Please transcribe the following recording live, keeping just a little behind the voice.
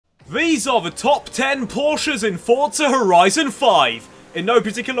These are the top 10 Porsches in Forza Horizon 5. In no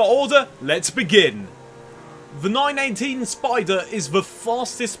particular order, let's begin. The 918 Spider is the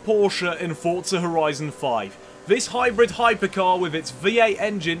fastest Porsche in Forza Horizon 5. This hybrid hypercar with its V8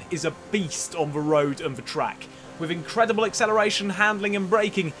 engine is a beast on the road and the track. With incredible acceleration, handling and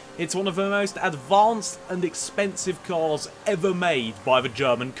braking, it's one of the most advanced and expensive cars ever made by the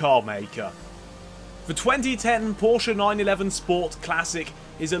German car maker. The 2010 Porsche 911 Sport Classic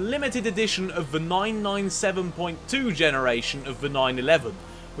is a limited edition of the 997.2 generation of the 911,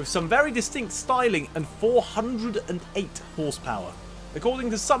 with some very distinct styling and 408 horsepower.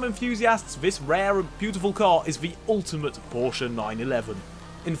 According to some enthusiasts, this rare and beautiful car is the ultimate Porsche 911.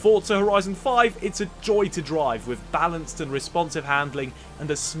 In Forza Horizon 5, it's a joy to drive with balanced and responsive handling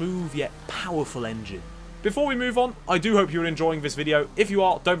and a smooth yet powerful engine. Before we move on, I do hope you're enjoying this video. If you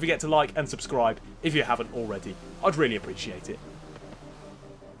are, don't forget to like and subscribe if you haven't already. I'd really appreciate it.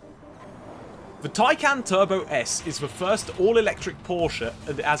 The Taycan Turbo S is the first all-electric Porsche,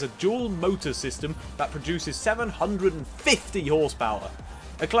 and it has a dual motor system that produces 750 horsepower.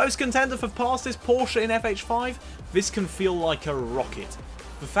 A close contender for fastest Porsche in FH5, this can feel like a rocket.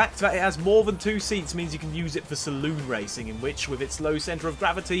 The fact that it has more than 2 seats means you can use it for saloon racing, in which, with its low centre of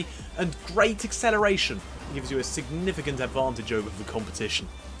gravity and great acceleration, it gives you a significant advantage over the competition.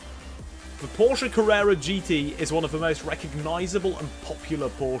 The Porsche Carrera GT is one of the most recognisable and popular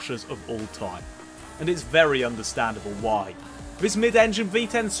Porsches of all time, and it's very understandable why. This mid-engine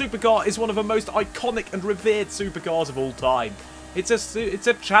V10 supercar is one of the most iconic and revered supercars of all time. It's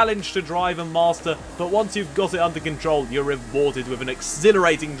a challenge to drive and master, but once you've got it under control, you're rewarded with an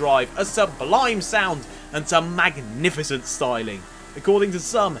exhilarating drive, a sublime sound, and some magnificent styling. According to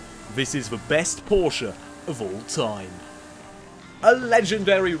some, this is the best Porsche of all time. A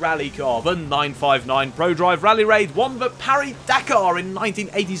legendary rally car, the 959 ProDrive Rally Raid won the Paris-Dakar in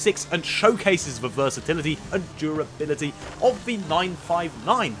 1986 and showcases the versatility and durability of the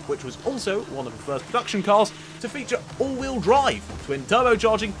 959, which was also one of the first production cars to feature all-wheel drive, twin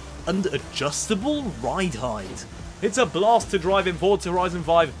turbocharging and adjustable ride height. It's a blast to drive in Forza Horizon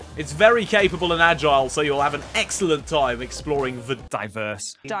 5. It's very capable and agile, so you'll have an excellent time exploring the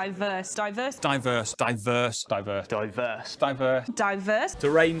diverse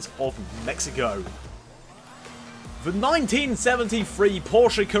terrains of Mexico. The 1973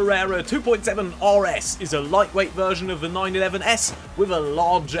 Porsche Carrera 2.7 RS is a lightweight version of the 911S with a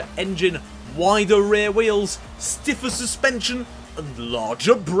larger engine, wider rear wheels, stiffer suspension, and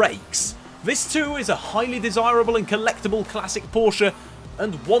larger brakes. This too is a highly desirable and collectible classic Porsche,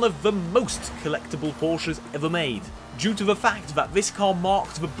 and one of the most collectible Porsches ever made, due to the fact that this car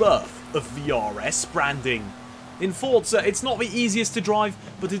marked the birth of the RS branding. In Forza, it's not the easiest to drive,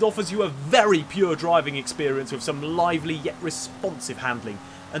 but it offers you a very pure driving experience with some lively yet responsive handling,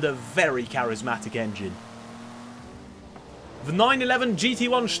 and a very charismatic engine. The 911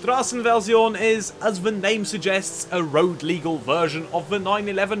 GT1 Straßenversion is, as the name suggests, a road-legal version of the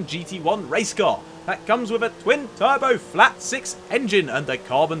 911 GT1 race car that comes with a twin-turbo flat-6 engine and a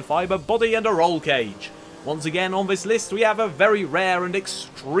carbon fibre body and a roll cage. Once again on this list we have a very rare and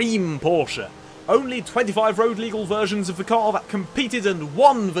extreme Porsche. Only 25 road-legal versions of the car that competed and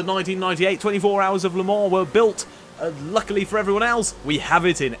won the 1998 24 Hours of Le Mans were built. And luckily for everyone else, we have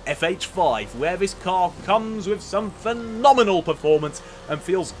it in FH5, where this car comes with some phenomenal performance and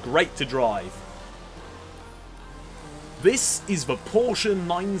feels great to drive. This is the Porsche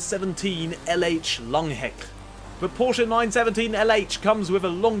 917 LH Langheck. The Porsche 917 LH comes with a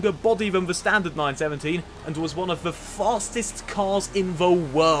longer body than the standard 917 and was one of the fastest cars in the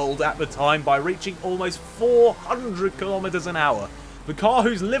world at the time by reaching almost 400 kilometers an hour. The car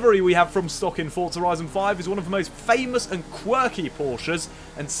whose livery we have from stock in Forza Horizon 5 is one of the most famous and quirky Porsches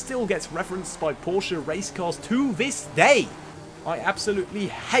and still gets referenced by Porsche race cars to this day. I absolutely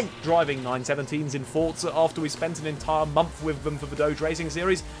hate driving 917s in Forza after we spent an entire month with them for the Doge Racing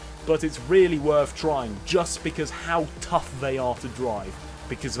series, but it's really worth trying just because how tough they are to drive,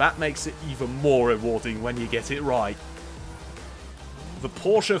 because that makes it even more rewarding when you get it right. The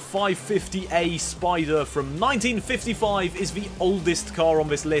Porsche 550A Spider from 1955 is the oldest car on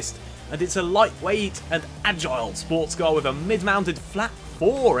this list, and it's a lightweight and agile sports car with a mid-mounted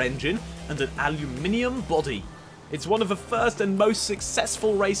flat-4 engine and an aluminium body. It's one of the first and most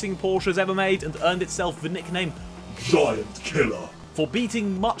successful racing Porsches ever made and earned itself the nickname Giant Killer for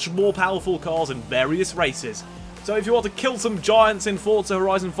beating much more powerful cars in various races. So if you want to kill some giants in Forza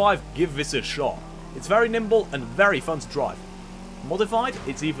Horizon 5, give this a shot. It's very nimble and very fun to drive. Modified,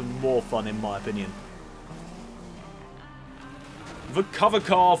 it's even more fun in my opinion. The cover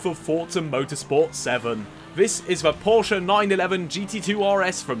car for Forza Motorsport 7. This is the Porsche 911 GT2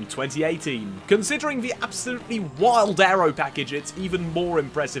 RS from 2018. Considering the absolutely wild aero package, it's even more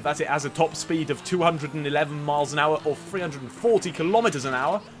impressive as it has a top speed of 211 miles an hour or 340 kilometers an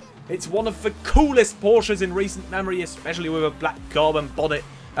hour. It's one of the coolest Porsches in recent memory, especially with a black carbon bonnet.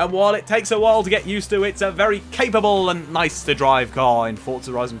 And while it takes a while to get used to, it's a very capable and nice to drive car in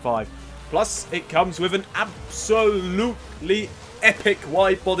Forza Horizon 5. Plus, it comes with an absolutely epic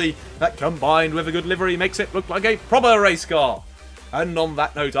wide body that, combined with a good livery, makes it look like a proper race car. And on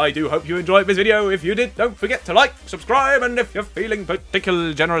that note, I do hope you enjoyed this video. If you did, don't forget to like, subscribe, and if you're feeling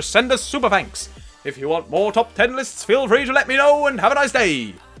particularly generous, send us super thanks. If you want more top 10 lists, feel free to let me know, and have a nice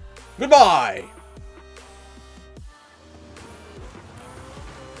day. Goodbye!